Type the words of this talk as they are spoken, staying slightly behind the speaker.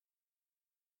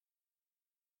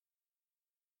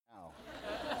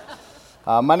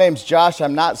My name's Josh.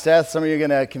 I'm not Seth. Some of you are going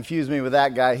to confuse me with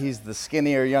that guy. He's the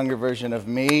skinnier, younger version of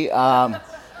me.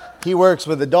 He works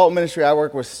with adult ministry. I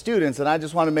work with students, and I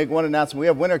just want to make one announcement. We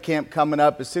have winter camp coming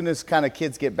up. As soon as kind of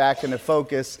kids get back into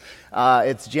focus,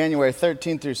 it's January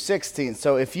 13th through 16th.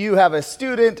 So if you have a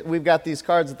student, we've got these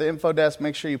cards at the info desk.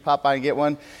 Make sure you pop by and get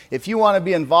one. If you want to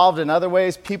be involved in other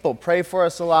ways, people pray for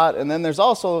us a lot. And then there's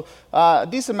also a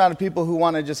decent amount of people who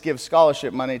want to just give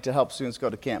scholarship money to help students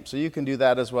go to camp. So you can do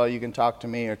that as well. You can talk to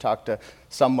me or talk to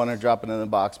someone or drop it in the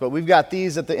box. But we've got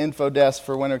these at the info desk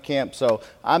for winter camp. So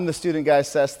I'm the student guy,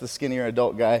 Seth's the skinnier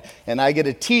adult guy, and I get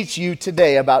to teach you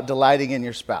today about delighting in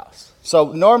your spouse.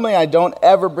 So normally I don't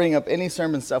ever bring up any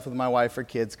sermon stuff with my wife or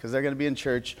kids because they're going to be in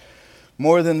church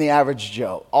more than the average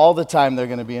Joe. All the time they're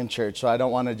going to be in church, so I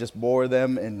don't want to just bore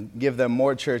them and give them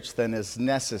more church than is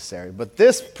necessary. But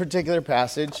this particular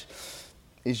passage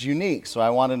is unique, so I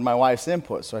wanted my wife's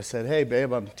input. So I said, hey,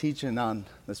 babe, I'm teaching on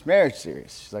this marriage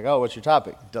series. She's like, oh, what's your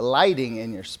topic? Delighting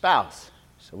in your spouse.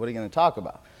 So what are you going to talk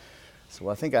about? So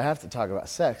well, I think I have to talk about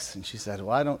sex. And she said,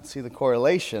 well, I don't see the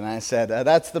correlation. I said,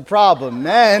 that's the problem.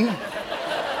 Men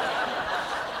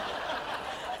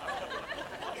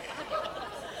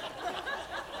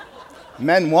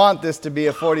want this to be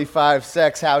a 45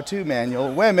 sex how-to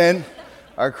manual. Women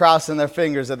are crossing their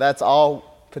fingers that that's all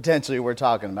potentially we're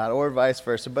talking about, or vice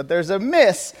versa. But there's a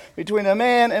miss between a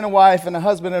man and a wife and a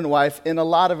husband and a wife in a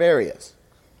lot of areas.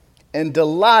 And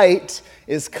delight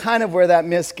is kind of where that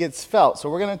miss gets felt. So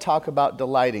we're going to talk about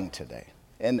delighting today.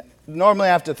 And normally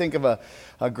I have to think of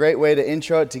a great way to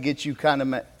intro it to get you kind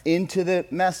of into the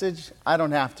message. I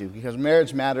don't have to, because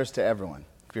marriage matters to everyone.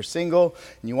 If you're single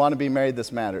and you want to be married, this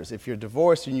matters. If you're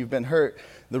divorced and you've been hurt,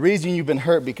 the reason you've been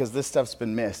hurt because this stuff's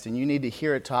been missed, and you need to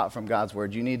hear it taught from God's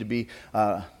word. You need to be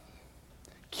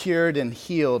cured and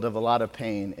healed of a lot of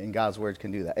pain, and God's word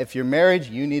can do that. If you're married,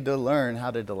 you need to learn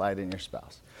how to delight in your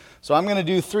spouse. So I'm going to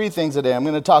do 3 things today. I'm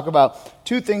going to talk about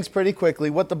 2 things pretty quickly.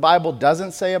 What the Bible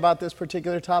doesn't say about this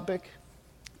particular topic,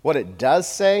 what it does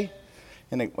say,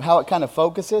 and how it kind of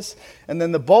focuses. And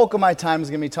then the bulk of my time is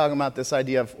going to be talking about this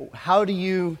idea of how do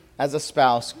you, as a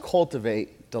spouse,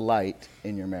 cultivate delight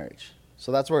in your marriage.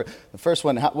 So that's where the first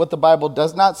one, what the Bible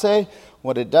does not say,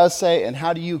 what it does say, and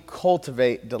how do you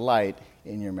cultivate delight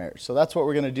in your marriage. So that's what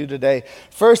we're going to do today.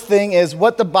 First thing is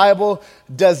what the Bible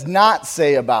does not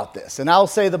say about this. And I'll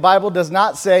say the Bible does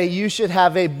not say you should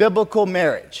have a biblical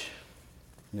marriage.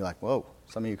 And you're like, whoa,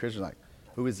 some of you Christians are like,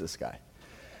 who is this guy?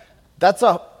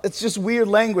 It's just weird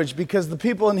language, because the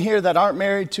people in here that aren't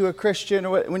married to a Christian,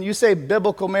 or when you say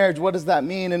biblical marriage, what does that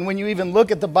mean? And when you even look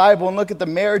at the Bible and look at the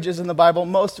marriages in the Bible,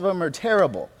 most of them are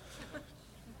terrible.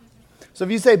 So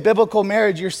if you say biblical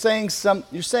marriage, you're saying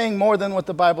more than what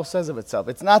the Bible says of itself.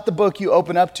 It's not the book you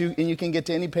open up to and you can get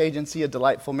to any page and see a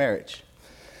delightful marriage.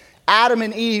 Adam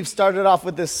and Eve started off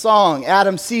with this song.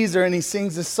 Adam sees her and he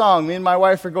sings this song. Me and my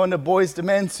wife are going to Boys to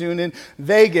Men soon in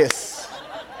Vegas.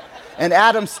 And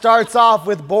Adam starts off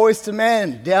with Boys to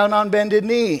Men, down on bended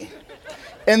knee.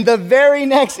 And the very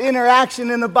next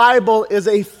interaction in the Bible is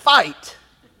a fight.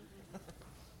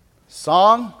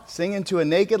 Song, singing to a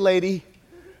naked lady,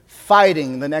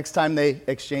 fighting the next time they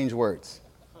exchange words.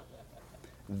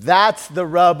 That's the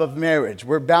rub of marriage.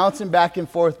 We're bouncing back and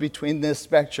forth between this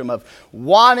spectrum of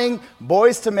wanting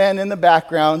Boys to Men in the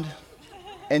background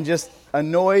and just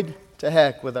annoyed to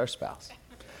heck with our spouse.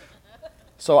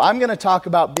 So I'm going to talk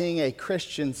about being a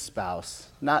Christian spouse,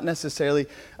 not necessarily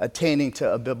attaining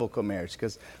to a biblical marriage,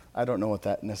 because I don't know what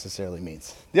that necessarily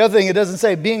means. The other thing, it doesn't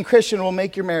say being Christian will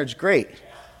make your marriage great.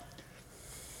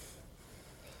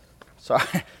 Sorry.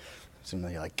 Some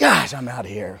of you are like, gosh, I'm out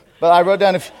of here. But I wrote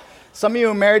down, if some of you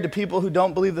are married to people who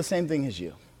don't believe the same thing as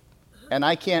you. And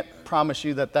I can't promise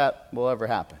you that will ever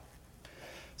happen.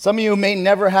 Some of you may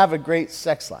never have a great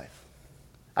sex life.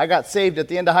 I got saved at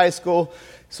the end of high school.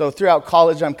 So throughout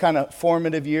college, I'm kind of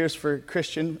formative years for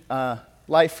Christian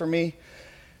life for me.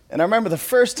 And I remember the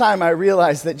first time I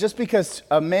realized that just because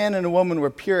a man and a woman were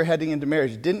pure heading into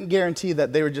marriage didn't guarantee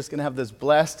that they were just going to have this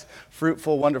blessed,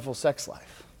 fruitful, wonderful sex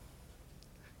life.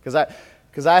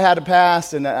 Because I had a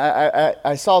past, and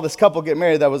I saw this couple get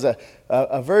married that was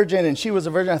a virgin, and she was a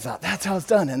virgin. I thought, that's how it's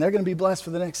done, and they're going to be blessed for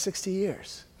the next 60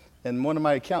 years. And one of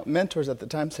my mentors at the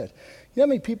time said, you know how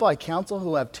many people I counsel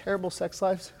who have terrible sex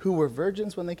lives who were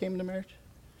virgins when they came into marriage?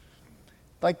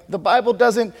 Like, the Bible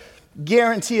doesn't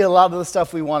guarantee a lot of the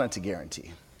stuff we want it to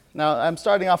guarantee. Now, I'm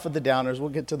starting off with the downers. We'll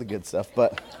get to the good stuff.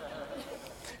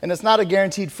 And it's not a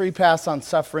guaranteed free pass on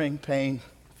suffering, pain,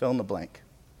 fill in the blank.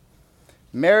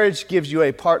 Marriage gives you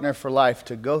a partner for life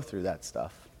to go through that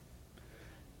stuff.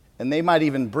 And they might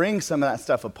even bring some of that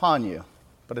stuff upon you,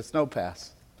 but it's no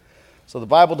pass. So the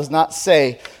Bible does not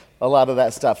say a lot of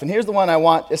that stuff. And here's the one I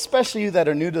want, especially you that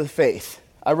are new to the faith.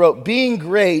 I wrote, being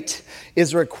great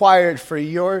is required for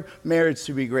your marriage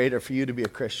to be great or for you to be a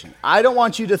Christian. I don't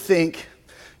want you to think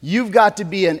you've got to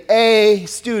be an A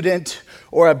student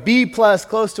or a B plus,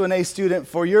 close to an A student,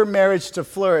 for your marriage to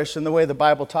flourish in the way the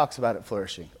Bible talks about it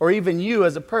flourishing, or even you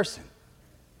as a person.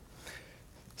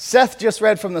 Seth just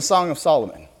read from the Song of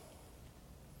Solomon.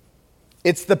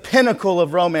 It's the pinnacle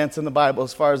of romance in the Bible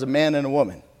as far as a man and a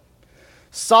woman.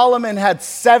 Solomon had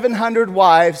 700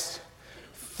 wives,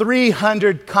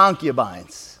 300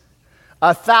 concubines,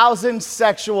 1,000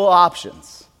 sexual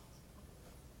options.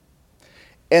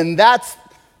 And that's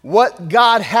what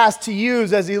God has to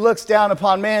use as he looks down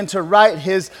upon man to write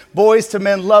his boys to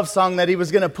men love song that he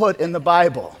was going to put in the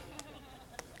Bible.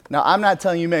 Now, I'm not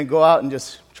telling you men go out and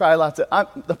just try lots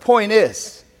of... the point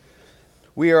is,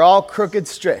 we are all crooked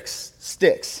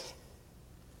sticks.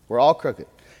 We're all crooked.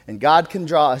 And God can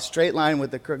draw a straight line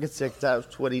with the crooked stick.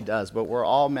 That's what he does. But we're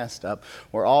all messed up.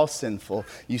 We're all sinful.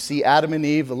 You see Adam and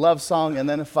Eve, a love song, and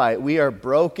then a fight. We are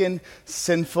broken,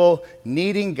 sinful,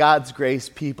 needing God's grace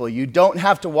people. You don't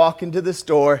have to walk into this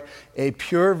door a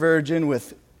pure virgin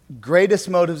with greatest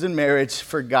motives in marriage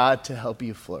for God to help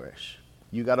you flourish.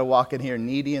 You got to walk in here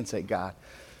needy and say, God,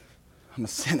 I'm a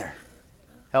sinner.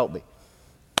 Help me.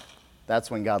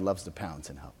 That's when God loves to pounce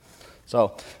and help.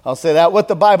 So I'll say that. What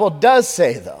the Bible does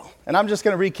say, though, and I'm just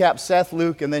going to recap Seth,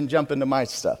 Luke, and then jump into my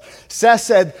stuff. Seth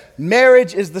said,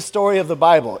 marriage is the story of the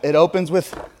Bible. It opens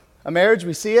with a marriage,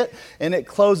 we see it, and it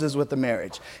closes with the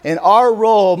marriage. And our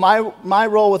role, my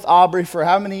role with Aubrey for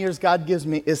how many years God gives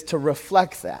me, is to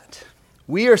reflect that.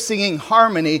 We are singing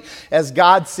harmony as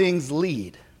God sings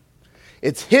lead.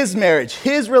 It's his marriage,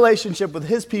 his relationship with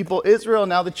his people, Israel,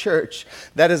 now the church,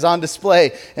 that is on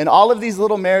display. And all of these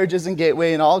little marriages in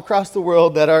Gateway and all across the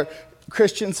world that are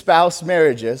Christian spouse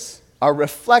marriages are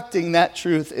reflecting that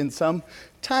truth in some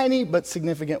tiny but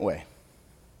significant way.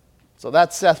 So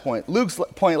that's Seth's point. Luke's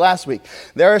point last week.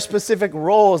 There are specific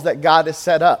roles that God has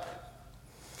set up.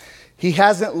 He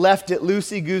hasn't left it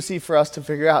loosey-goosey for us to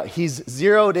figure out. He's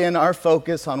zeroed in our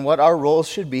focus on what our roles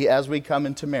should be as we come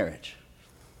into marriage.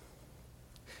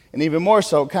 And even more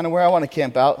so, kind of where I want to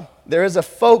camp out, there is a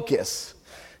focus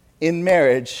in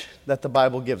marriage that the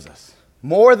Bible gives us.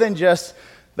 More than just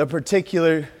the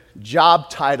particular job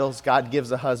titles God gives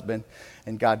a husband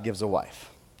and God gives a wife.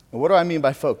 And what do I mean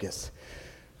by focus?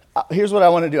 Here's what I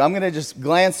want to do. I'm going to just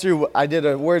glance through. I did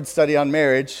a word study on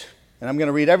marriage, and I'm going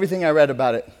to read everything I read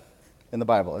about it in the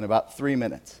Bible in about 3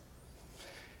 minutes.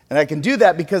 And I can do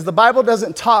that because the Bible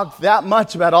doesn't talk that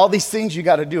much about all these things you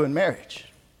got to do in marriage.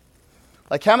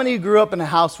 Like, how many of you grew up in a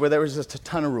house where there was just a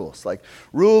ton of rules? Like,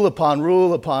 rule upon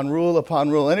rule upon rule upon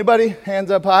rule. Anybody?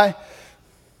 Hands up high.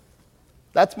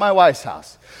 That's my wife's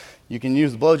house. You can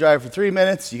use the blow dryer for 3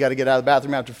 minutes. You got to get out of the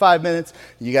bathroom after 5 minutes.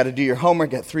 You got to do your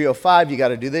homework at 3:05. You got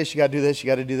to do this. You got to do this. You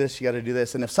got to do this. You got to do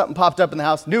this. And if something popped up in the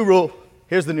house, new rule.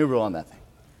 Here's the new rule on that thing.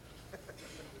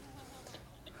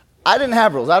 I didn't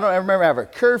have rules. I don't remember having a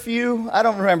curfew. I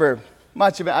don't remember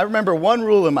much of it. I remember one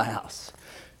rule in my house.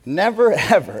 Never,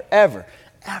 ever, ever,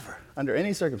 ever, under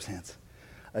any circumstance,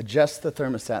 adjust the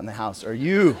thermostat in the house, or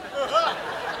you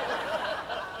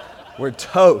were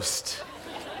toast.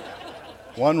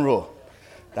 One rule.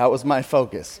 That was my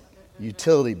focus.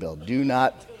 Utility bill. Do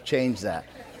not change that.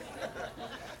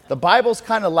 The Bible's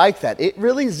kind of like that. It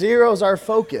really zeroes our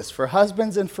focus for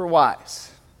husbands and for wives.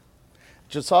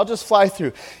 So I'll just fly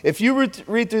through. If you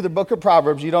read through the book of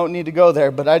Proverbs, you don't need to go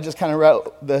there, but I just kind of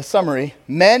wrote the summary.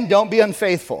 Men, don't be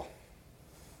unfaithful.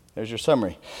 There's your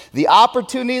summary. The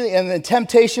opportunity and the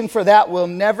temptation for that will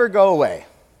never go away.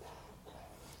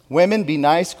 Women, be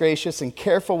nice, gracious, and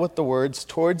careful with the words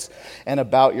towards and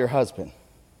about your husband.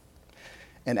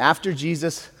 And after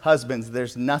Jesus, husbands,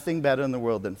 there's nothing better in the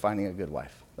world than finding a good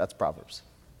wife. That's Proverbs.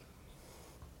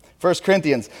 1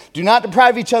 Corinthians, do not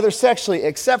deprive each other sexually,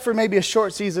 except for maybe a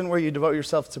short season where you devote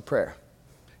yourself to prayer.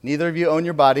 Neither of you own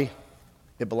your body.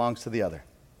 It belongs to the other.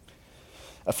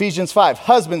 Ephesians 5,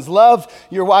 husbands, love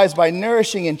your wives by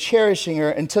nourishing and cherishing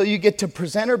her until you get to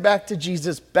present her back to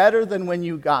Jesus better than when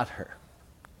you got her.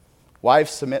 Wives,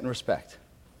 submit and respect.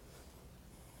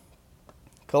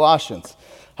 Colossians,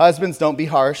 husbands, don't be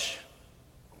harsh.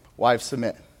 Wives,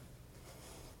 submit.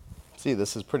 See,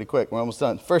 this is pretty quick. We're almost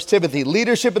done. 1 Timothy,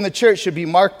 leadership in the church should be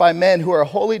marked by men who are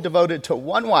wholly devoted to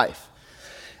one wife.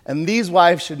 And these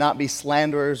wives should not be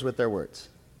slanderers with their words.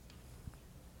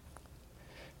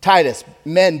 Titus,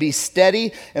 men, be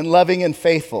steady and loving and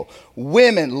faithful.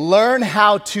 Women, learn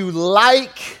how to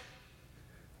like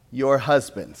your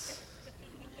husbands.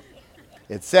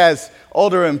 It says,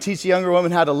 older women teach younger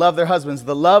women how to love their husbands.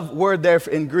 The love word there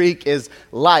in Greek is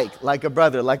like a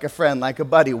brother, like a friend, like a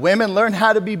buddy. Women, learn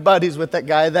how to be buddies with that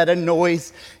guy that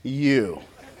annoys you.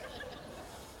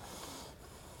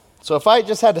 So if I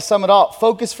just had to sum it all,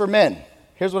 focus for men.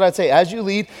 Here's what I'd say. As you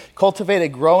lead, cultivate a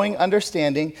growing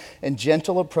understanding and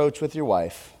gentle approach with your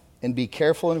wife, and be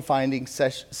careful in finding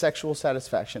sexual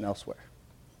satisfaction elsewhere.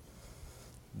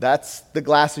 That's the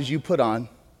glasses you put on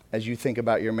as you think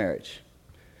about your marriage.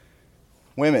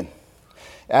 Women,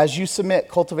 as you submit,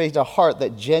 cultivate a heart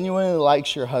that genuinely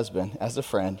likes your husband as a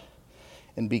friend,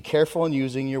 and be careful in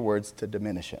using your words to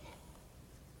diminish him.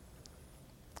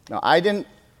 Now, I didn't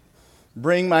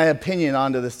bring my opinion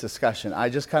onto this discussion. I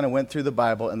just kind of went through the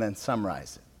Bible and then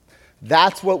summarized it.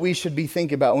 That's what we should be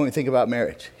thinking about when we think about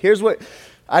marriage.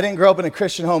 I didn't grow up in a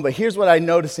Christian home, but here's what I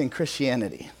notice in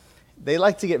Christianity. We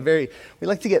like to get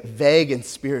vague and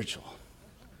spiritual.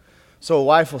 So a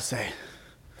wife will say,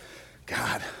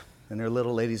 God, in her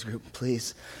little ladies group,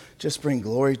 please just bring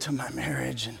glory to my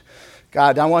marriage. And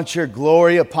God, I want your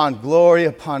glory upon glory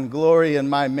upon glory in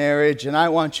my marriage. And I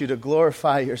want you to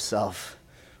glorify yourself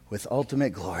with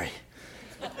ultimate glory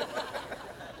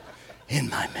in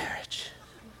my marriage.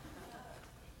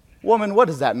 Woman, what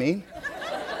does that mean?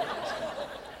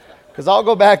 Because I'll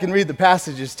go back and read the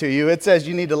passages to you. It says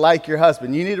you need to like your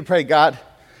husband. You need to pray, God,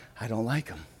 I don't like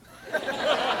him.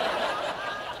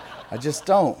 I just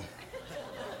don't.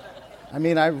 I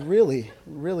mean, I really,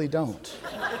 really don't.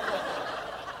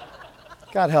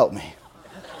 God help me.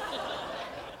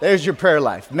 There's your prayer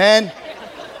life. Men,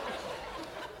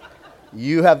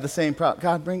 you have the same problem.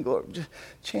 God, bring glory. Just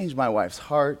change my wife's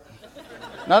heart.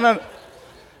 No.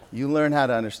 You learn how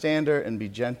to understand her and be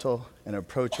gentle and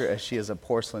approach her as she is a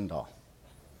porcelain doll.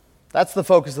 That's the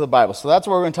focus of the Bible. So that's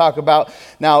what we're going to talk about.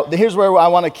 Now, here's where I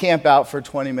want to camp out for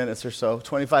 20 minutes or so,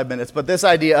 25 minutes. But this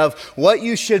idea of what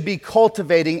you should be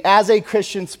cultivating as a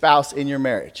Christian spouse in your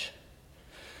marriage.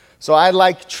 So I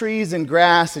like trees and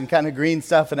grass and kind of green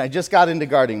stuff, and I just got into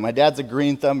gardening. My dad's a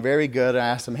green thumb, very good. I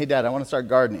asked him, hey, Dad, I want to start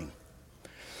gardening.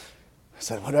 I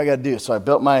said, what do I got to do? So I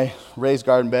built my raised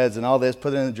garden beds and all this,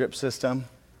 put it in the drip system.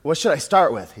 What should I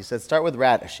start with? He said, start with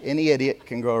radish. Any idiot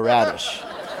can grow a radish.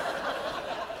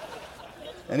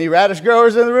 Any radish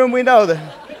growers in the room? We know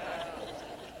that.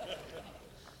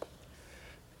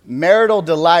 Marital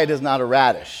delight is not a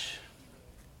radish.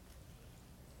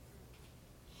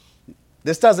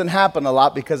 This doesn't happen a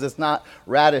lot because it's not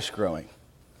radish growing.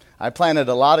 I planted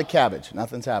a lot of cabbage.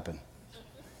 Nothing's happened.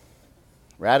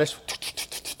 Radish.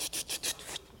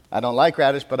 I don't like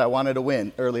radish, but I wanted to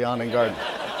win early on in gardening.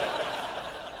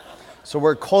 So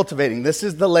we're cultivating. This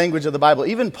is the language of the Bible.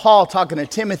 Even Paul talking to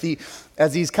Timothy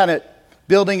as he's kind of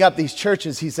building up these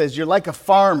churches, he says, you're like a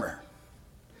farmer.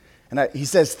 And he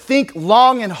says, think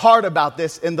long and hard about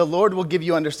this, and the Lord will give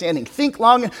you understanding. Think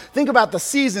about the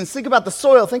seasons, think about the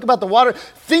soil, think about the water,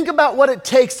 think about what it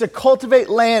takes to cultivate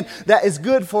land that is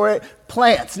good for it,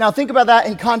 plants. Now think about that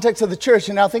in context of the church,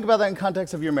 and now think about that in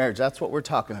context of your marriage. That's what we're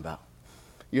talking about.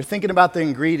 You're thinking about the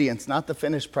ingredients, not the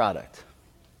finished product.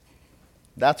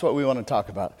 That's what we want to talk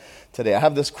about today. I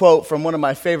have this quote from one of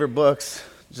my favorite books,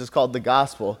 which is called The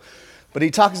Gospel. But he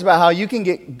talks about how you can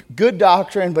get good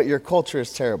doctrine, but your culture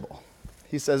is terrible.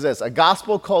 He says this, a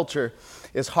gospel culture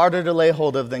is harder to lay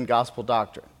hold of than gospel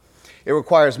doctrine. It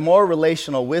requires more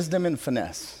relational wisdom and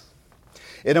finesse.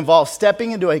 It involves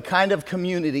stepping into a kind of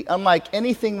community unlike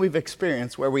anything we've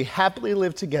experienced, where we happily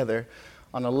live together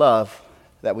on a love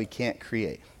that we can't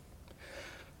create.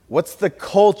 What's the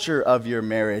culture of your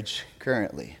marriage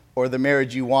currently? Or the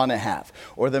marriage you want to have?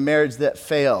 Or the marriage that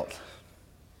failed?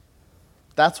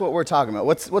 That's what we're talking about.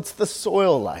 What's the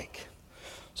soil like?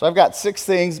 So I've got 6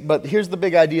 things, but here's the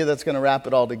big idea that's going to wrap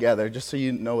it all together, just so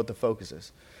you know what the focus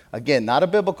is. Again, not a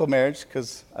biblical marriage,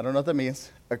 because I don't know what that means.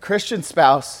 A Christian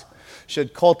spouse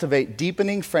should cultivate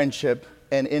deepening friendship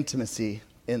and intimacy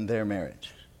in their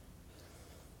marriage.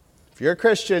 If you're a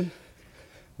Christian,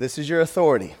 this is your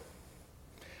authority.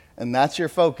 And that's your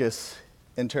focus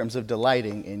in terms of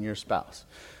delighting in your spouse.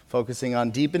 Focusing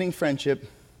on deepening friendship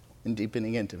and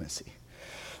deepening intimacy.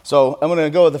 So I'm going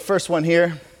to go with the first one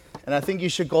here, and I think you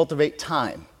should cultivate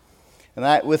time.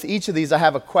 And with each of these, I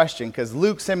have a question, because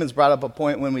Luke Simmons brought up a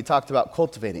point when we talked about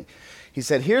cultivating. He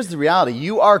said, here's the reality.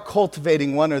 You are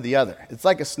cultivating one or the other. It's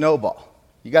like a snowball.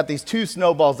 You got these 2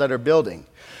 snowballs that are building.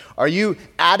 Are you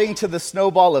adding to the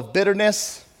snowball of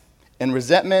bitterness and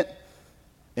resentment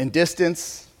and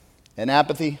distance and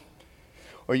apathy?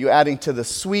 Or are you adding to the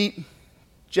sweet,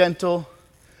 gentle,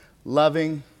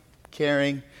 loving,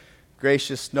 caring,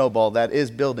 gracious snowball that is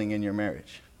building in your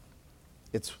marriage?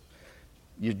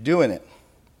 You're doing it,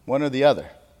 one or the other.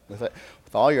 What's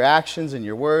With all your actions and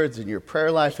your words and your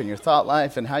prayer life and your thought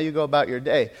life and how you go about your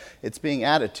day, it's being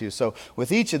added to. So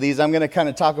with each of these, I'm going to kind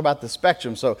of talk about the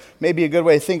spectrum. So maybe a good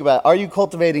way to think about it, are you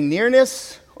cultivating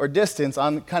nearness or distance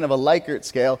on kind of a Likert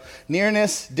scale?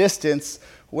 Nearness, distance,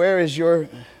 where is your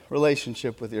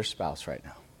relationship with your spouse right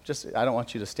now? I don't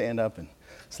want you to stand up and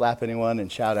slap anyone and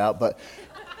shout out, but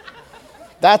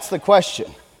that's the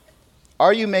question.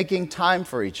 Are you making time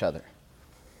for each other?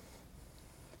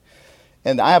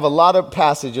 And I have a lot of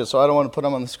passages, so I don't want to put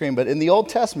them on the screen. But in the Old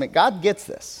Testament, God gets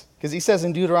this. Because he says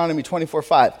in Deuteronomy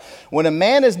 24:5, when a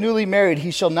man is newly married, he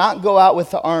shall not go out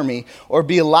with the army or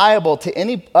be liable to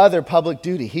any other public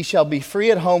duty. He shall be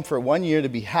free at home for 1 year to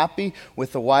be happy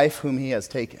with the wife whom he has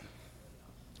taken.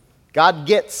 God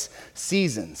gets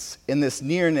seasons in this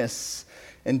nearness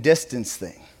and distance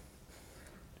thing.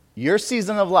 Your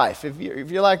season of life, if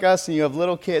you're like us and you have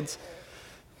little kids,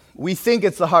 we think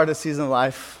it's the hardest season of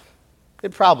life.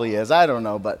 It probably is, I don't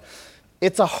know, but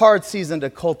it's a hard season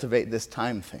to cultivate this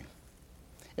time thing.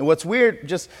 And what's weird,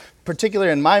 just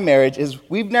particularly in my marriage, is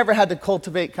we've never had to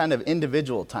cultivate kind of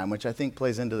individual time, which I think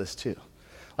plays into this too.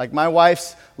 Like my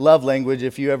wife's love language,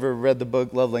 if you ever read the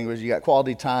book Love Language, you got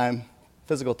quality time,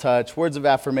 physical touch, words of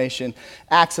affirmation,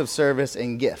 acts of service,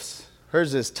 and gifts.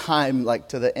 Hers is time like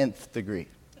to the nth degree.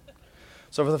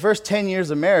 So for the first 10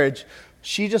 years of marriage,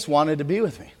 she just wanted to be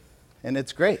with me. And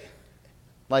it's great.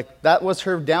 Like, that was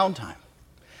her downtime.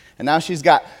 And now she's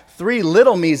got 3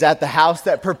 little me's at the house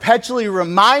that perpetually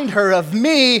remind her of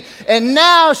me. And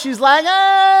now she's like,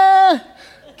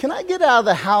 can I get out of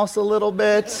the house a little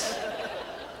bit?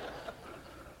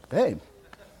 Babe.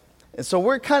 And so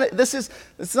we're kind of,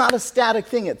 it's not a static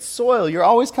thing. It's soil. You're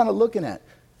always kind of looking at.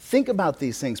 Think about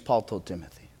these things, Paul told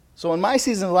Timothy. So in my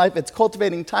season of life, it's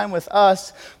cultivating time with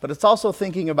us, but it's also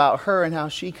thinking about her and how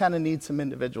she kind of needs some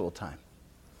individual time.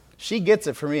 She gets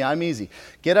it for me. I'm easy.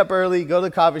 Get up early, go to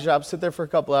the coffee shop, sit there for a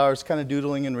couple hours, kind of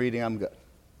doodling and reading, I'm good.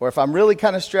 Or if I'm really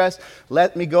kind of stressed,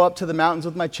 let me go up to the mountains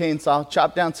with my chainsaw,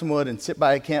 chop down some wood, and sit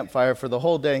by a campfire for the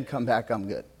whole day and come back, I'm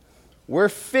good. We're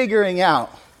figuring out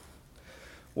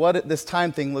what this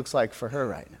time thing looks like for her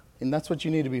right now. And that's what you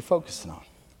need to be focusing on.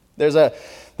 There's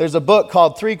a book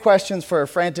called 3 Questions for a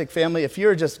Frantic Family. If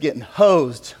you're just getting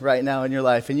hosed right now in your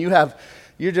life and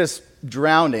you're just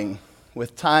drowning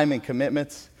with time and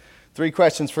commitments, 3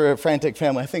 Questions for a Frantic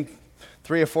Family. I think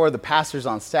 3 or 4 of the pastors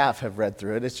on staff have read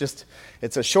through it.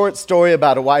 It's a short story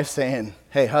about a wife saying,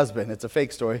 hey, husband, it's a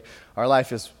fake story. Our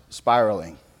life is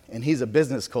spiraling. And he's a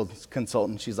business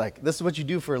consultant. She's like, this is what you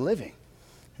do for a living.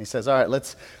 And he says, all right,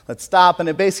 let's stop. And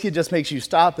it basically just makes you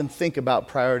stop and think about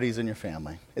priorities in your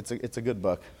family. It's a good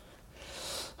book.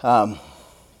 And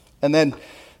then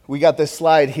we got this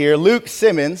slide here. Luke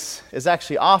Simmons is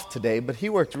actually off today, but he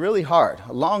worked really hard,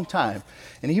 a long time,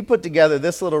 and he put together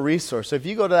this little resource. So if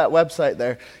you go to that website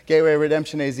there, Gateway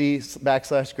Redemption AZ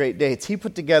 /Great Dates, he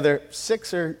put together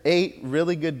 6 or 8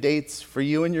 really good dates for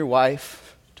you and your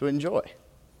wife to enjoy.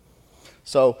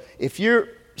 So if you're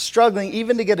struggling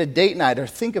even to get a date night or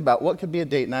think about what could be a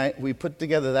date night, we put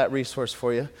together that resource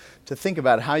for you to think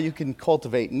about how you can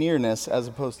cultivate nearness as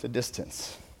opposed to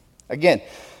distance. Again,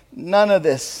 none of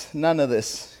this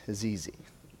is easy,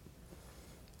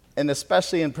 and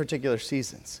especially in particular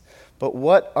seasons. But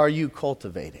what are you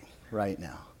cultivating right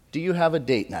now? Do you have a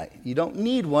date night? You don't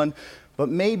need one, but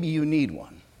maybe you need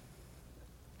one.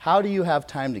 How do you have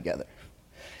time together?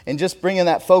 And just bringing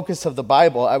that focus of the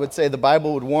Bible, I would say the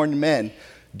Bible would warn men,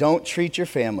 don't treat your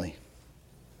family.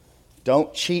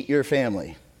 Don't cheat your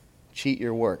family. Cheat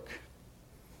your work.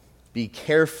 Be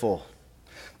careful.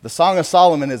 The Song of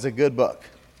Solomon is a good book.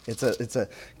 It's a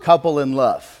couple in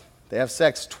love. They have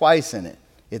sex twice in it.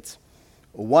 It's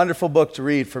a wonderful book to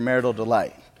read for marital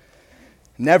delight.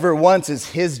 Never once is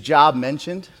his job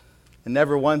mentioned, and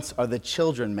never once are the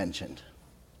children mentioned.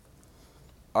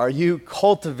 Are you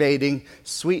cultivating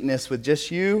sweetness with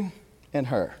just you and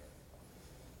her?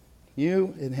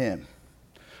 You and him?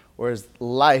 Or is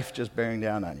life just bearing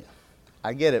down on you?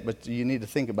 I get it, but you need to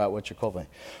think about what you're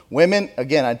cultivating. Women,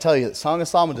 again, I tell you, the Song of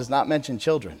Solomon does not mention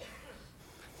children.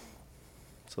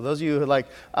 So those of you who like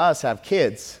us have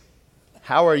kids,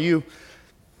 how are you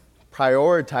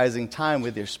prioritizing time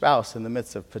with your spouse in the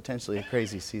midst of potentially a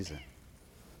crazy season?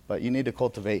 But you need to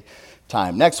cultivate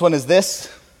time. Next one is this.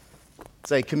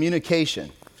 Say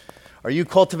communication. Are you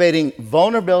cultivating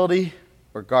vulnerability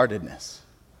or guardedness?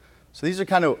 So these are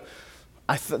kind of,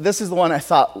 this is the one I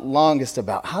thought longest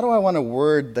about. How do I want to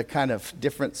word the kind of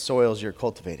different soils you're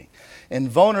cultivating? And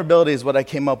vulnerability is what I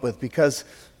came up with because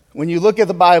when you look at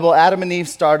the Bible, Adam and Eve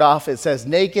start off, it says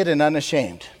naked and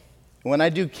unashamed. When I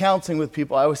do counseling with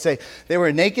people, I always say they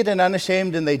were naked and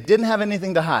unashamed and they didn't have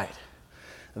anything to hide.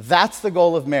 That's the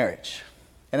goal of marriage.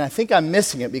 And I think I'm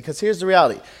missing it because here's the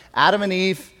reality. Adam and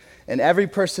Eve and every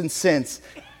person since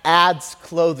adds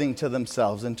clothing to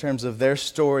themselves in terms of their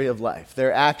story of life,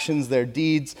 their actions, their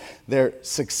deeds, their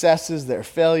successes, their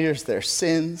failures, their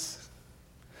sins.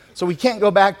 So we can't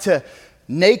go back to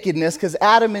nakedness because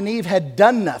Adam and Eve had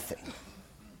done nothing.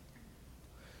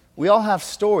 We all have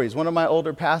stories. One of my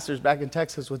older pastors back in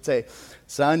Texas would say,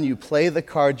 son, you play the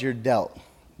cards you're dealt.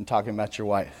 I'm talking about your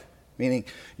wife. Meaning,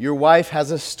 your wife has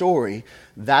a story.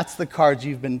 That's the cards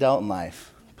you've been dealt in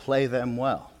life. Play them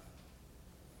well.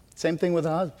 Same thing with a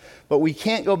husband. But we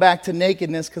can't go back to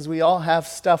nakedness because we all have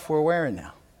stuff we're wearing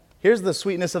now. Here's the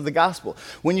sweetness of the gospel.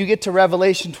 When you get to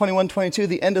Revelation 21:22,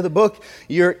 the end of the book,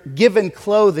 you're given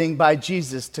clothing by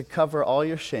Jesus to cover all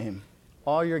your shame,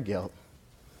 all your guilt,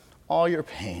 all your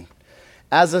pain.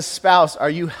 As a spouse, are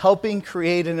you helping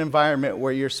create an environment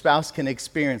where your spouse can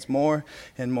experience more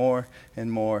and more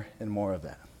and more and more of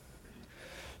that?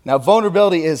 Now,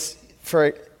 vulnerability is,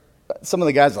 for some of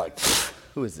the guys like,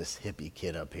 who is this hippie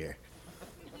kid up here?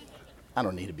 I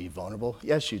don't need to be vulnerable.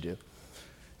 Yes, you do.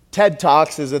 TED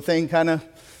Talks is a thing kind of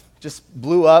just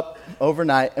blew up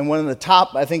overnight. And one of the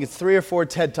top, I think it's 3 or 4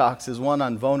 TED Talks is one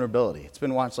on vulnerability. It's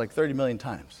been watched like 30 million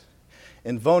times.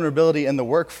 And vulnerability in the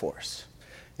workforce.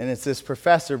 And it's this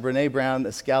professor, Brene Brown,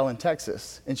 Escala in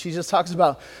Texas. And she just talks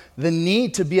about the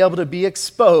need to be able to be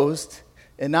exposed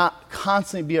and not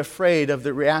constantly be afraid of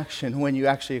the reaction when you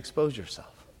actually expose yourself.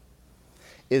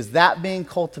 Is that being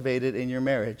cultivated in your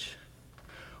marriage?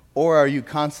 Or are you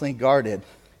constantly guarded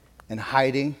and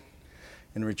hiding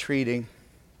and retreating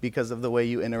because of the way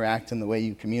you interact and the way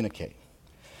you communicate?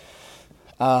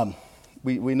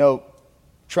 We know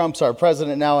Trump's our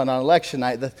president now, and on election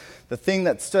night, the thing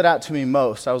that stood out to me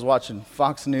most, I was watching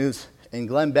Fox News, and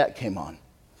Glenn Beck came on.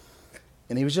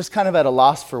 And he was just kind of at a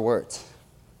loss for words.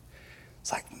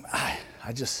 It's like,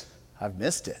 I've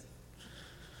missed it.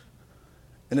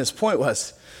 And his point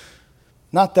was,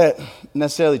 not that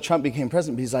necessarily Trump became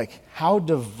president, but he's like, how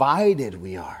divided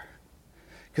we are.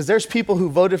 Because there's people who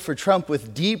voted for Trump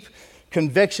with deep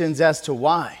convictions as to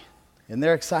why, and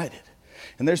they're excited.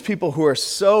 And there's people who are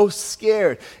so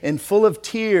scared and full of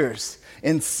tears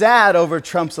and sad over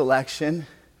Trump's election.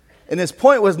 And his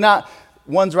point was not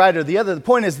one's right or the other. The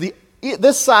point is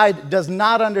this side does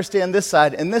not understand this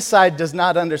side, and this side does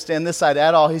not understand this side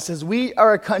at all. He says, we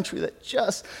are a country that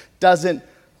just doesn't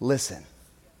listen.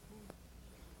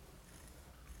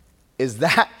 Is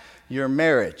that your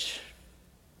marriage?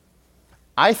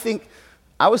 I think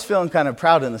I was feeling kind of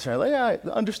proud in this. Like, yeah,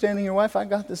 understanding your wife, I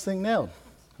got this thing nailed.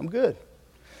 I'm good.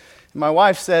 My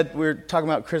wife said, we were talking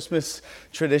about Christmas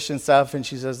tradition stuff, and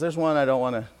she says, there's one I don't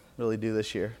want to really do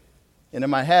this year. And in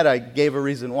my head, I gave a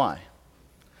reason why.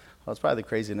 Well, it's probably the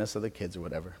craziness of the kids or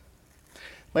whatever.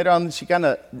 Later on, she kind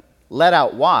of let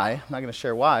out why. I'm not going to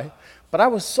share why, but I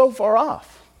was so far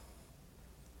off.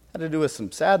 It had to do with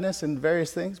some sadness and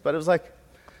various things, but it was like,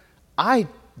 I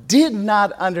did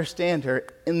not understand her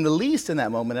in the least in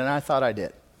that moment, and I thought I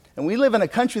did. And we live in a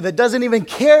country that doesn't even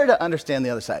care to understand the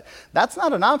other side. That's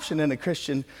not an option in a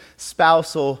Christian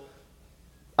spousal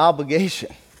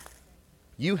obligation.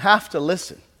 You have to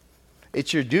listen.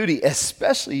 It's your duty,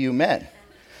 especially you men.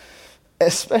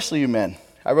 Especially you men.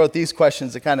 I wrote these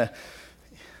questions to kind of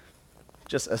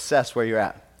just assess where you're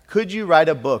at. Could you write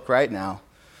a book right now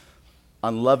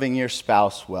on loving your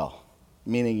spouse well?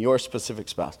 Meaning your specific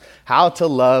spouse. How to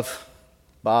Love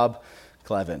Bob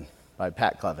Clevin by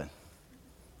Pat Clevin.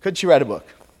 Could she write a book?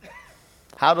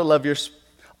 How to Love Your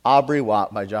Aubrey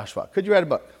Watt by Josh Watt. Could you write a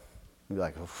book? You'd be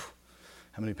like,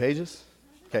 how many pages?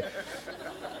 Okay.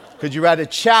 Could you write a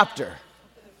chapter?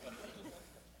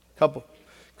 Couple.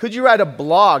 Could you write a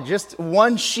blog? Just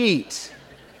one sheet.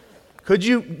 Could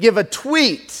you give a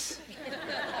tweet?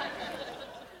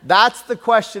 That's the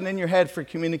question in your head for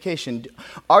communication.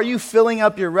 Are you filling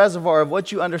up your reservoir of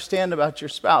what you understand about your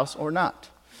spouse or not?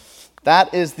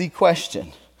 That is the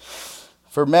question.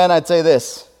 For men, I'd say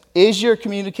this. Is your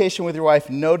communication with your wife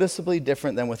noticeably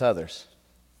different than with others?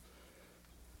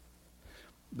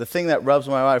 The thing that rubs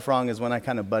my wife wrong is when I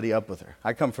kind of buddy up with her.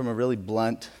 I come from a really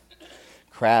blunt,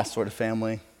 crass sort of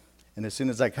family. And as soon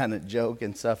as I kind of joke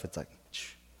and stuff, it's like,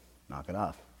 knock it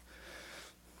off.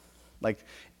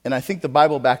 And I think the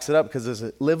Bible backs it up because it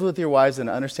says, live with your wives in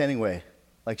an understanding way,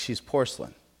 like she's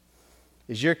porcelain.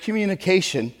 Is your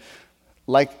communication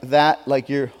like that, like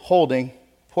you're holding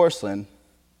porcelain,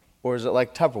 or is it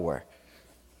like Tupperware?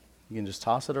 You can just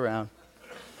toss it around.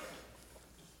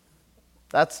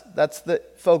 That's the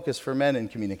focus for men in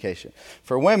communication.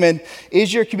 For women,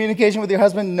 is your communication with your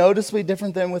husband noticeably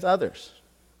different than with others?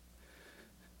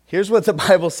 Here's what the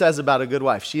Bible says about a good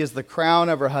wife. She is the crown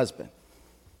of her husband.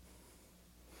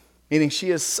 meaning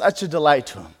she is such a delight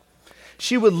to him.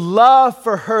 She would love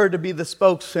for her to be the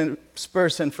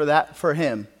spokesperson for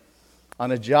him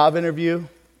on a job interview,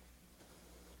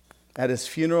 at his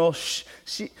funeral.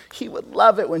 He would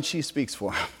love it when she speaks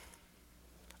for him.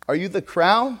 Are you the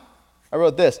crown? I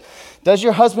wrote this. Does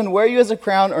your husband wear you as a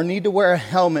crown or need to wear a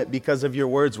helmet because of your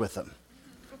words with him?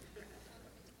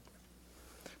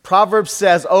 Proverbs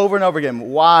says over and over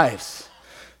again, wives,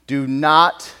 do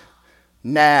not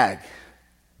nag.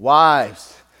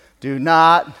 Wives, do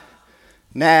not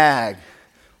nag.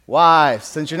 Wives,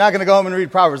 since you're not going to go home and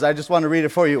read Proverbs, I just want to read it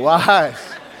for you. Wives,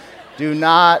 do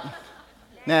not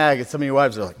nag. And some of your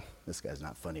wives are like, this guy's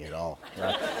not funny at all.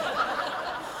 Right?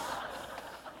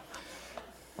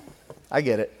 I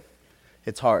get it.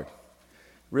 It's hard.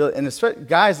 Really, and especially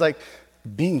guys, like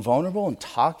being vulnerable and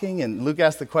talking, and Luke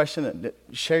asked the question,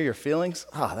 share your feelings.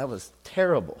 That was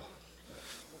terrible.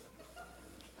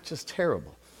 Just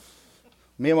terrible.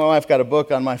 Me and my wife got a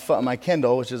book on my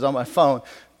Kindle, which is on my phone,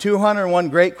 201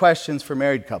 Great Questions for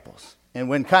Married Couples. And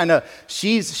when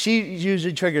she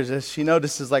usually triggers this, she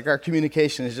notices like our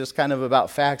communication is just kind of about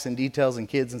facts and details and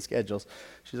kids and schedules.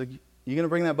 She's like, you going to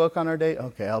bring that book on our date?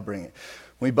 Okay, I'll bring it.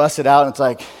 We bust it out and it's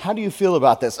like, how do you feel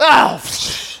about this?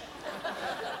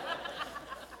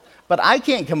 But I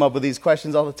can't come up with these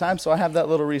questions all the time, so I have that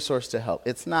little resource to help.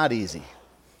 It's not easy.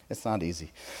 It's not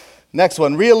easy. Next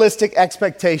one, realistic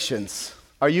expectations.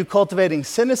 Are you cultivating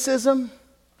cynicism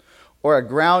or a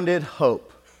grounded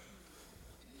hope?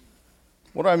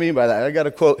 What do I mean by that? I got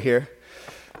a quote here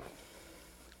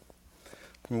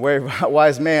from a very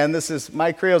wise man. This is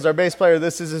Mike Creo's our bass player.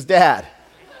 This is his dad.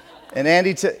 And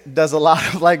Andy does a lot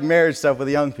of like marriage stuff with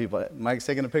young people. Mike's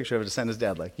taking a picture of it to send his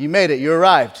dad. Like, you made it. You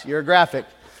arrived. You're a graphic.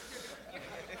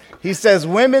 He says,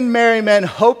 women marry men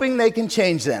hoping they can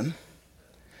change them,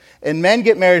 and men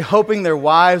get married hoping their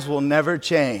wives will never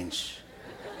change.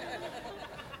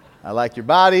 I like your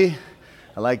body.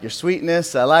 I like your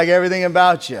sweetness. I like everything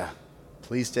about you.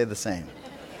 Please stay the same.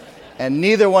 And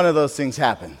neither one of those things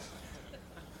happens.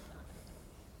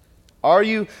 Are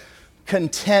you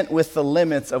content with the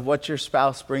limits of what your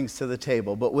spouse brings to the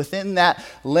table, but within that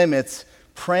limits,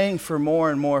 praying for more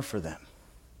and more for them?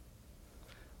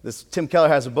 Tim Keller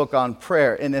has a book on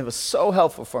prayer, and it was so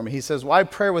helpful for me. He says, why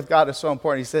prayer with God is so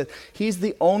important. He said, he's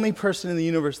the only person in the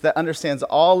universe that understands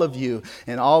all of you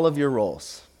and all of your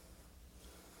roles.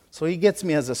 So he gets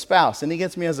me as a spouse, and he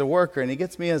gets me as a worker, and he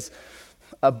gets me as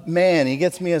a man, he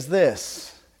gets me as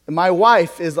this. And my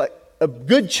wife is like a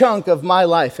good chunk of my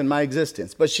life and my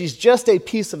existence, but she's just a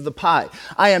piece of the pie.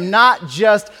 I am not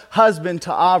just husband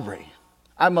to Aubrey.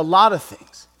 I'm a lot of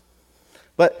things.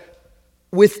 But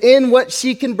within what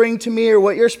she can bring to me or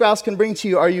what your spouse can bring to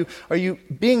you, are you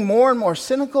being more and more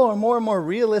cynical or more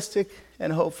realistic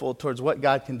and hopeful towards what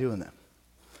God can do in them?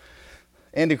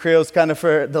 Andy Creo's kind of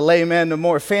for the layman, a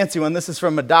more fancy one. This is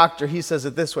from a doctor. He says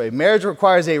it this way. Marriage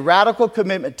requires a radical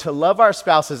commitment to love our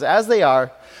spouses as they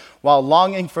are while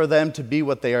longing for them to be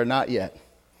what they are not yet.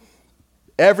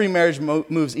 Every marriage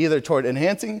moves either toward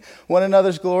enhancing one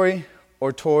another's glory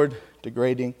or toward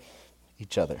degrading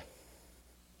each other.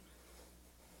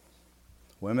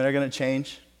 Women are going to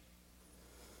change.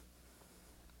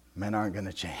 Men aren't going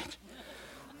to change.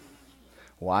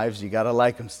 Wives, you got to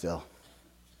like them still.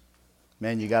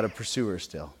 Men, you got to pursue her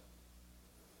still.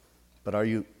 But are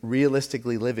you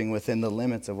realistically living within the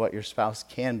limits of what your spouse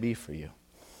can be for you?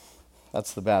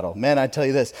 That's the battle. Men, I tell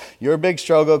you this, your big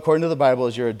struggle, according to the Bible,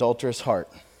 is your adulterous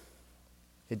heart.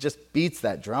 It just beats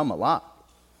that drum a lot.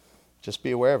 Just be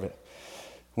aware of it.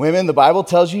 Women, the Bible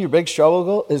tells you your big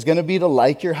struggle is going to be to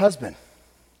like your husband.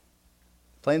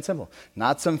 Plain and simple.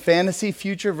 Not some fantasy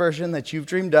future version that you've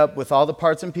dreamed up with all the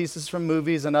parts and pieces from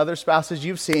movies and other spouses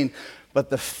you've seen, but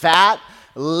the fat,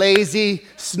 lazy,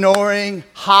 snoring,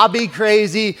 hobby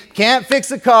crazy, can't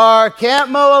fix a car, can't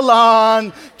mow a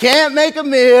lawn, can't make a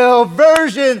meal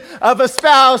version of a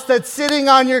spouse that's sitting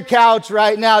on your couch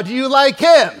right now. Do you like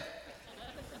him?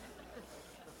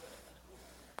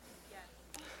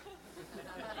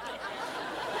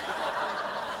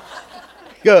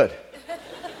 Good.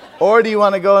 Or do you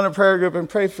want to go in a prayer group and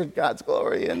pray for God's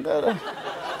glory? And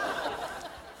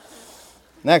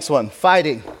Next one,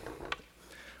 fighting.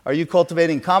 Are you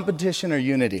cultivating competition or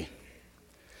unity?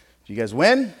 Do you guys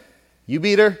win? You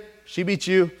beat her, she beats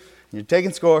you, and you're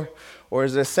taking score. Or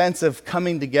is there a sense of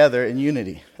coming together in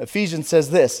unity? Ephesians says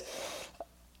this,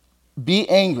 be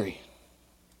angry.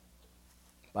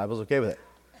 The Bible's okay with it.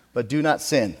 But do not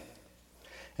sin.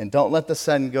 And don't let the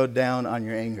sun go down on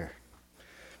your anger.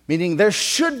 Meaning there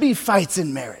should be fights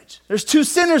in marriage. There's two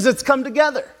sinners that's come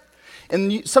together.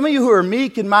 And some of you who are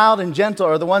meek and mild and gentle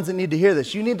are the ones that need to hear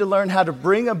this. You need to learn how to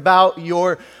bring about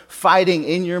your fighting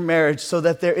in your marriage so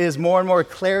that there is more and more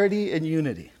clarity and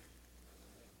unity.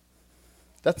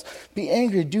 Be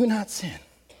angry, do not sin.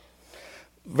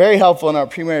 Very helpful in our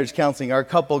pre-marriage counseling, our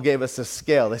couple gave us a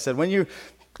scale. They said, when you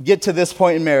get to this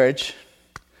point in marriage,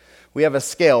 we have a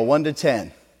scale, 1 to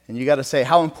 10. And you got to say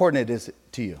how important it is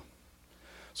to you.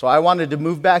 So I wanted to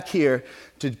move back here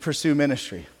to pursue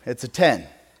ministry. It's a 10.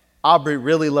 Aubrey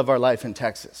really loved our life in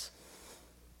Texas.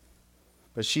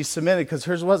 But she submitted because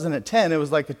hers wasn't a 10, it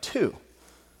was like a 2.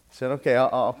 I said, okay,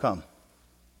 I'll come.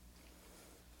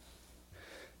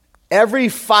 Every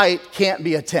fight can't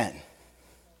be a 10.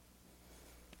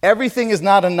 Everything is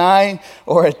not a 9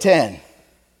 or a 10.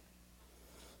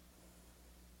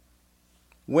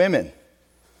 Women,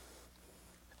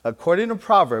 according to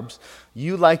Proverbs,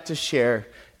 you like to share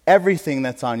everything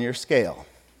that's on your scale.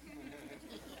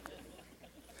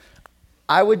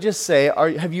 I would just say,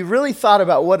 have you really thought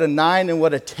about what a 9 and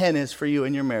what a 10 is for you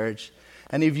in your marriage?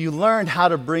 And have you learned how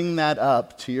to bring that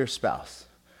up to your spouse?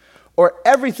 Or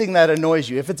everything that annoys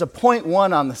you, if it's a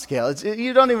 0.1 on the scale,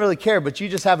 you don't even really care, but you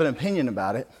just have an opinion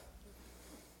about it.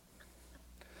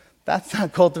 That's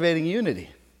not cultivating unity.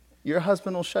 Your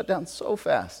husband will shut down so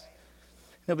fast.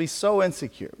 He'll be so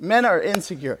insecure. Men are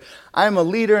insecure. I'm a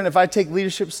leader, and if I take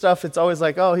leadership stuff, it's always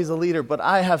like, oh, he's a leader. But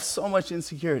I have so much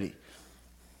insecurity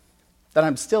that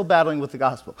I'm still battling with the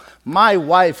gospel. My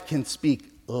wife can speak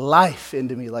life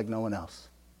into me like no one else.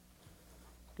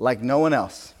 Like no one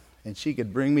else. And she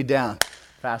could bring me down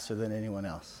faster than anyone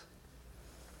else.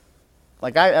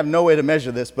 Like, I have no way to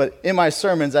measure this, but in my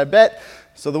sermons, I bet,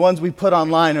 so the ones we put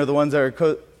online are the ones that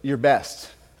are your best.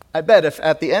 I bet if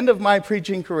at the end of my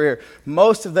preaching career,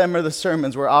 most of them are the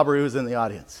sermons where Aubrey was in the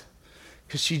audience.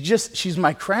 Because she's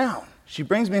my crown. She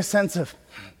brings me a sense of,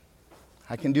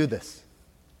 I can do this.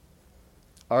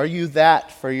 Are you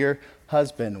that for your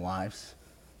husband, wives?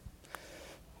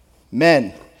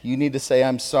 Men, you need to say,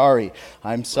 I'm sorry,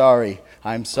 I'm sorry,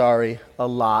 I'm sorry a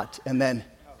lot. And then,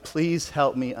 please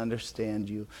help me understand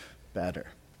you better.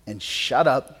 And shut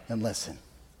up and listen.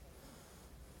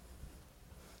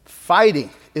 Fighting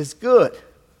is good.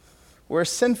 We're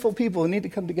sinful people who need to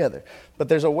come together. But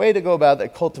there's a way to go about it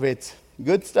that cultivates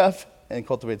good stuff and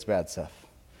cultivates bad stuff.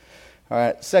 All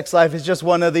right, sex life is just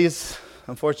one of these.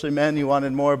 Unfortunately, men, you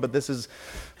wanted more, but this is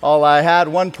all I had.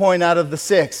 1 point out of the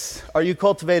 6. Are you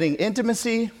cultivating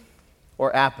intimacy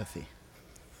or apathy?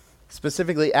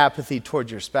 Specifically, apathy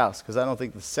towards your spouse, because I don't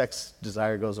think the sex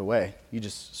desire goes away. You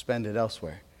just spend it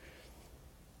elsewhere.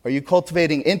 Are you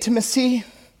cultivating intimacy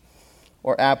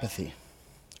or apathy?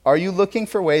 Are you looking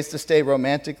for ways to stay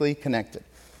romantically connected?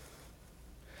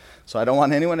 So I don't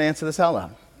want anyone to answer this out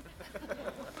loud.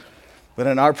 But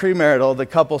in our premarital, the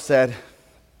couple said,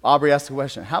 Aubrey asked the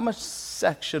question, how much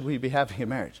sex should we be having in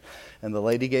marriage? And the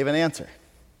lady gave an answer,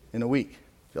 in a week.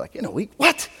 You're like, in a week?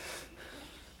 What?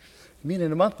 You mean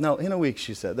in a month? No, in a week,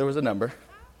 she said. There was a number.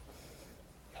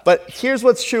 But here's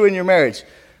what's true in your marriage.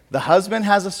 The husband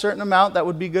has a certain amount that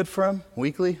would be good for him,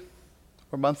 weekly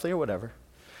or monthly or whatever.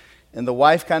 And the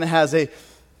wife kind of has a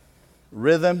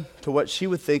rhythm to what she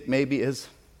would think maybe is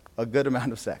a good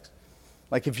amount of sex.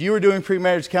 Like if you were doing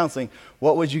pre-marriage counseling,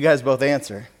 what would you guys both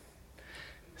answer?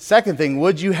 Second thing,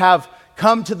 would you have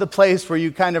come to the place where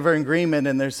you kind of are in agreement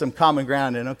and there's some common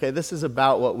ground and, okay, this is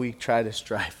about what we try to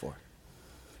strive for.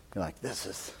 You're like, this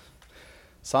is...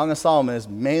 Song of Solomon is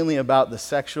mainly about the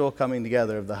sexual coming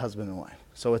together of the husband and wife.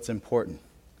 So it's important.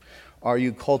 Are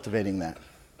you cultivating that?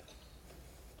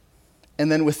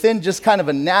 And then within just kind of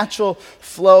a natural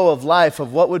flow of life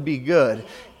of what would be good,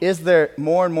 is there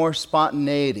more and more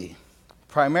spontaneity,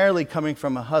 primarily coming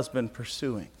from a husband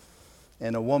pursuing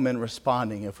and a woman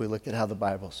responding if we look at how the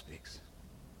Bible speaks?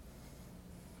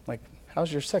 Like,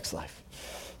 how's your sex life?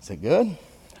 Is it good?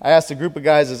 I asked a group of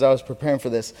guys as I was preparing for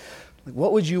this,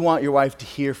 what would you want your wife to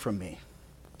hear from me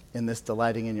in this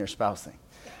delighting in your spouse thing?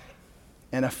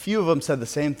 And a few of them said the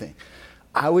same thing.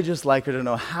 I would just like her to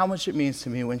know how much it means to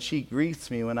me when she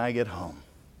greets me when I get home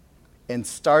and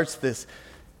starts this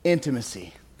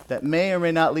intimacy that may or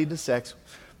may not lead to sex,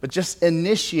 but just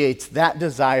initiates that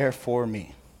desire for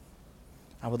me.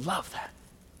 I would love that.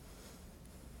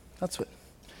 That's what...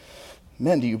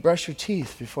 Men, do you brush your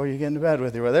teeth before you get into bed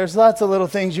with her? Well, there's lots of little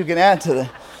things you can add to the...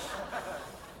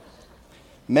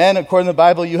 Men, according to the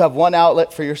Bible, you have one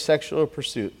outlet for your sexual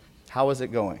pursuit. How is it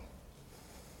going?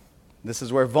 This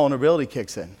is where vulnerability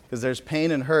kicks in, because there's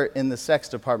pain and hurt in the sex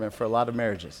department for a lot of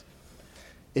marriages.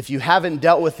 If you haven't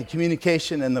dealt with the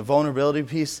communication and the vulnerability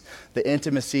piece, the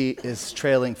intimacy is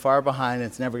trailing far behind and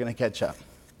it's never going to catch up.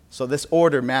 So this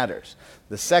order matters.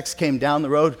 The sex came down the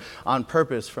road on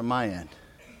purpose from my end.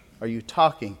 Are you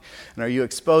talking? And are you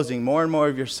exposing more and more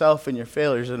of yourself and your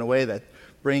failures in a way that's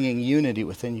bringing unity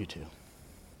within you two?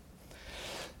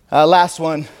 Last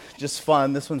one, just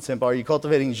fun. This one's simple. Are you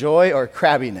cultivating joy or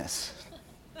crabbiness?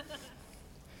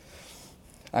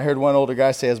 I heard one older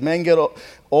guy say, as men get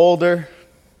older,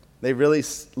 they really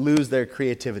lose their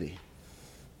creativity.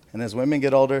 And as women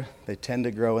get older, they tend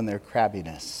to grow in their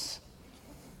crabbiness.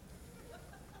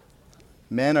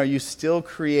 Men, are you still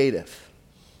creative?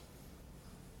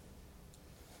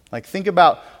 Like, think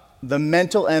about the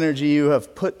mental energy you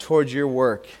have put towards your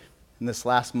work in this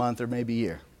last month or maybe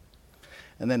year.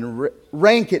 And then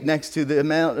rank it next to the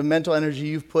amount of mental energy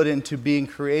you've put into being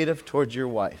creative towards your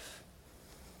wife.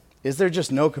 Is there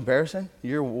just no comparison?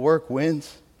 Your work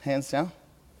wins, hands down?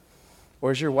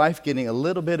 Or is your wife getting a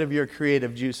little bit of your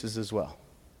creative juices as well?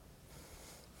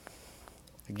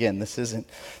 Again, this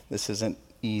isn't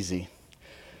easy.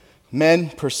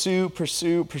 Men, pursue.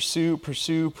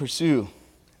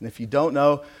 And if you don't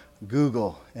know,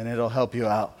 Google, and it'll help you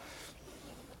out.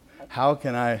 How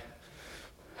can I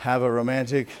have a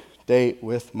romantic date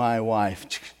with my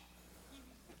wife?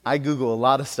 I Google a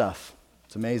lot of stuff.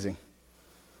 It's amazing.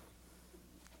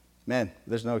 Men,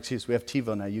 there's no excuse. We have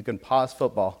TiVo now. You can pause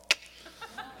football.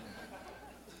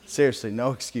 Seriously,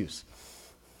 no excuse.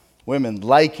 Women,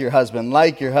 like your husband.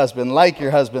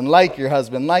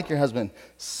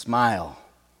 Smile.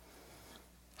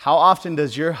 How often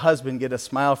does your husband get a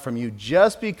smile from you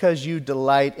just because you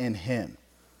delight in him?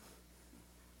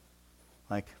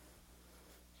 Like,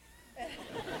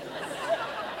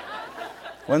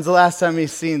 when's the last time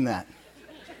he's seen that?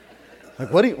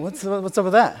 Like, what's up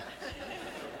with that?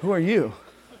 Who are you?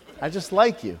 I just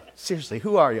like you. Seriously,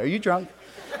 who are you? Are you drunk?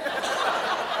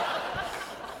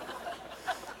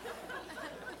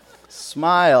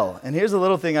 Smile. And here's a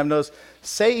little thing I've noticed.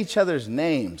 Say each other's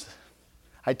names.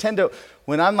 I tend to,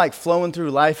 when I'm like flowing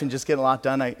through life and just getting a lot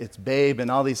done, it's babe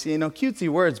and all these, cutesy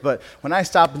words. But when I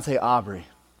stop and say Aubrey,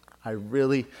 I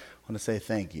really want to say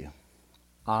thank you.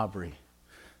 Aubrey,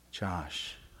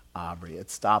 Josh, Aubrey. It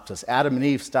stops us. Adam and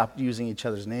Eve stopped using each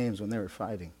other's names when they were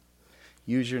fighting.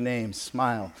 Use your name.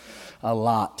 Smile a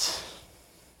lot.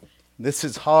 This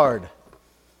is hard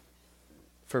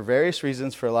for various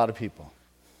reasons for a lot of people.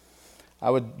 I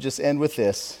would just end with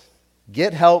this.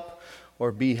 Get help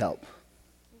or be help.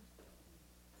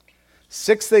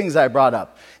 6 things I brought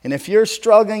up. And if you're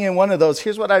struggling in one of those,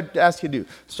 here's what I'd ask you to do.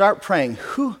 Start praying.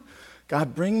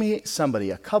 God, bring me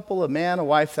somebody, a couple, a man, a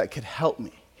wife that could help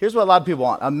me. Here's what a lot of people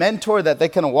want. A mentor that they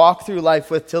can walk through life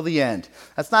with till the end.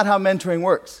 That's not how mentoring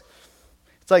works.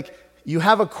 It's like you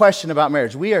have a question about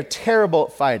marriage. We are terrible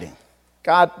at fighting.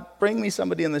 God, bring me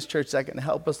somebody in this church that can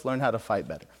help us learn how to fight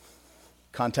better.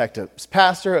 Contact a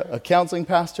pastor, a counseling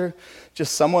pastor,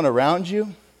 just someone around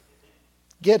you.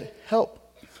 Get help.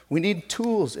 We need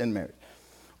tools in marriage.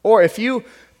 Or if you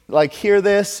hear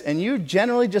this and you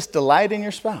generally just delight in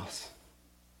your spouse,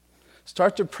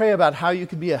 start to pray about how you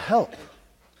could be a help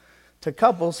to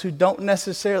couples who don't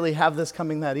necessarily have this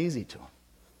coming that easy to them.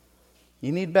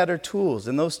 You need better tools,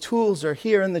 and those tools are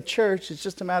here in the church. It's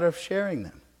just a matter of sharing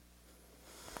them.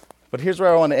 But here's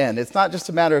where I want to end. It's not just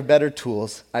a matter of better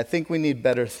tools. I think we need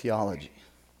better theology.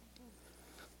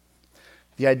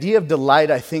 The idea of delight,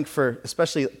 I think, for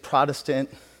especially Protestant,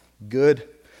 good,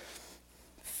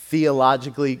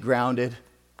 theologically grounded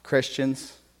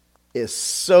Christians is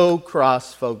so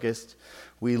cross-focused,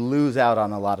 we lose out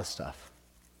on a lot of stuff.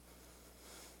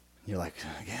 You're like,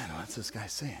 again, what's this guy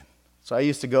saying? So I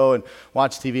used to go and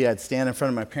watch TV. I'd stand in front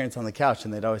of my parents on the couch,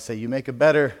 and they'd always say, you make a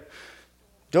better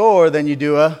door than you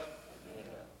do a...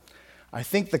 I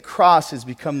think the cross has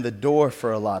become the door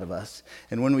for a lot of us.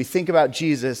 And when we think about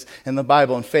Jesus and the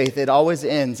Bible and faith, it always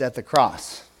ends at the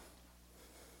cross.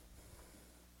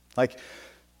 Like,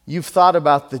 you've thought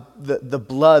about the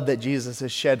blood that Jesus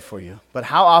has shed for you, but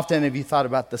how often have you thought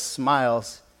about the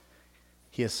smiles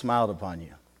he has smiled upon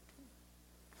you?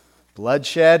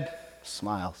 Bloodshed,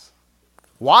 smiles.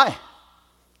 Why?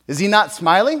 Is he not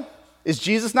smiling? Is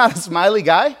Jesus not a smiley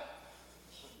guy?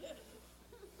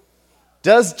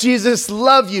 Does Jesus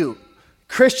love you?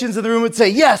 Christians in the room would say,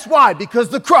 yes. Why? Because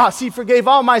the cross, he forgave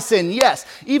all my sin. Yes.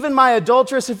 Even my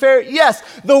adulterous affair. Yes.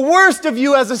 The worst of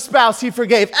you as a spouse, he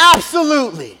forgave.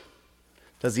 Absolutely.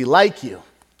 Does he like you?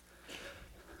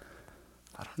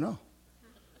 I don't know.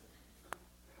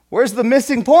 Where's the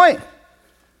missing point?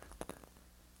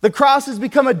 The cross has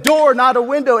become a door, not a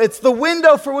window. It's the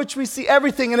window for which we see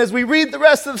everything. And as we read the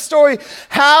rest of the story,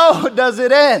 how does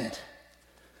it end?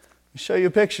 Let me show you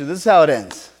a picture. This is how it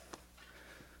ends.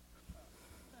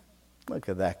 Look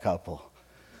at that couple.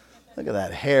 Look at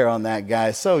that hair on that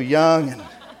guy. So young and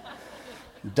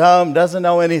dumb, doesn't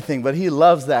know anything, but he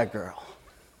loves that girl.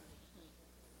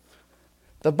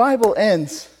 The Bible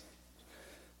ends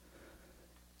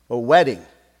a wedding,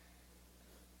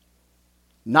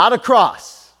 not a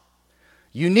cross.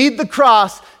 You need the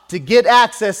cross to get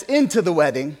access into the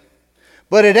wedding,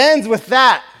 but it ends with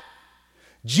that.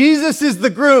 Jesus is the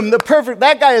groom, the perfect.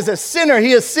 That guy is a sinner.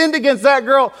 He has sinned against that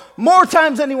girl more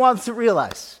times than he wants to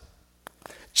realize.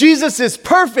 Jesus is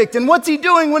perfect, and what's he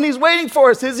doing when he's waiting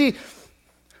for us?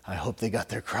 I hope they got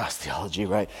their cross theology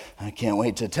right. I can't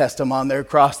wait to test them on their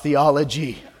cross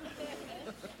theology.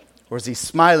 Or is he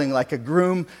smiling like a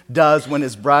groom does when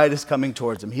his bride is coming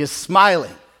towards him? He is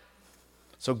smiling.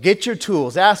 So get your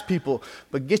tools, ask people,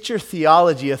 but get your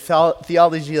theology, a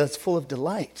theology that's full of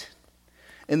delight.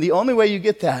 And the only way you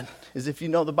get that is if you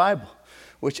know the Bible,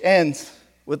 which ends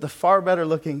with a far better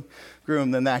looking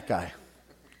groom than that guy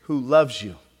who loves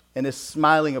you and is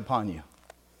smiling upon you.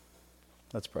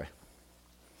 Let's pray.